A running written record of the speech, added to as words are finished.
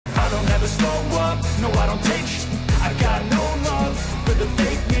don't ever slow up, no I don't take sh**. I got no love for the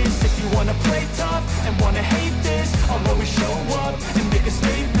fakeness. If you wanna play tough and wanna hate this, I'll always show up and make a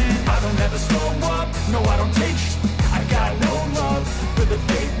statement. I don't ever slow up, no I don't take sh**. I got no love for the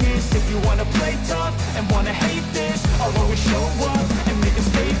fakeness. If you wanna play tough and wanna hate this, I'll always show up and make a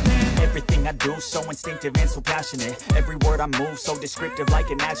statement. Everything I do so instinctive and so passionate. Every word I move so descriptive like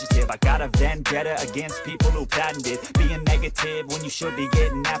an adjective. I got a vendetta against people who patented being negative when you should be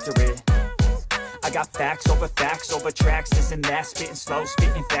getting after it. I got facts over tracks, this and that. Spitting slow,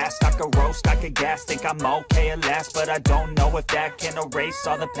 spitting fast. I could roast, I could gas. Think I'm okay at last, but I don't know if that can erase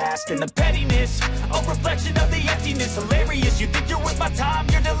all the past. And the pettiness, a reflection of the emptiness. Hilarious, you think you're with my time,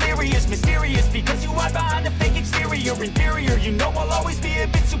 you're delirious. Mysterious, because you hide behind a fake exterior. Inferior, you know I'll always be a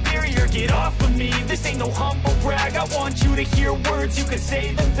bit superior. Get off of me, this ain't no humble brag. I want you to hear words, you can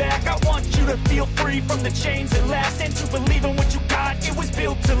say them back. I want you to feel free from the chains that last, and to believe in what you got, it was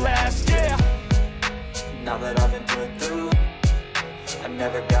built to last, yeah. Now that I've been put through, I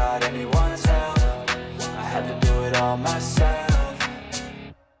never got anyone's help. I had to do it all myself.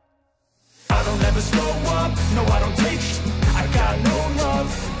 I don't ever slow up, no I don't take sh**. I got no love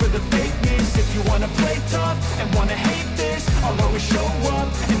for the fakeness. If you wanna play tough and wanna hate this, I'll always show up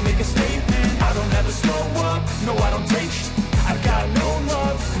and make a statement. I don't ever slow up, no I don't take sh**. I got no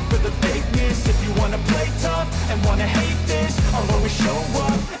love for the fakeness. If you wanna play tough and wanna hate this, I'll always show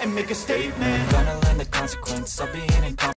up and make a statement. Gonna learn the consequence of being incompetent.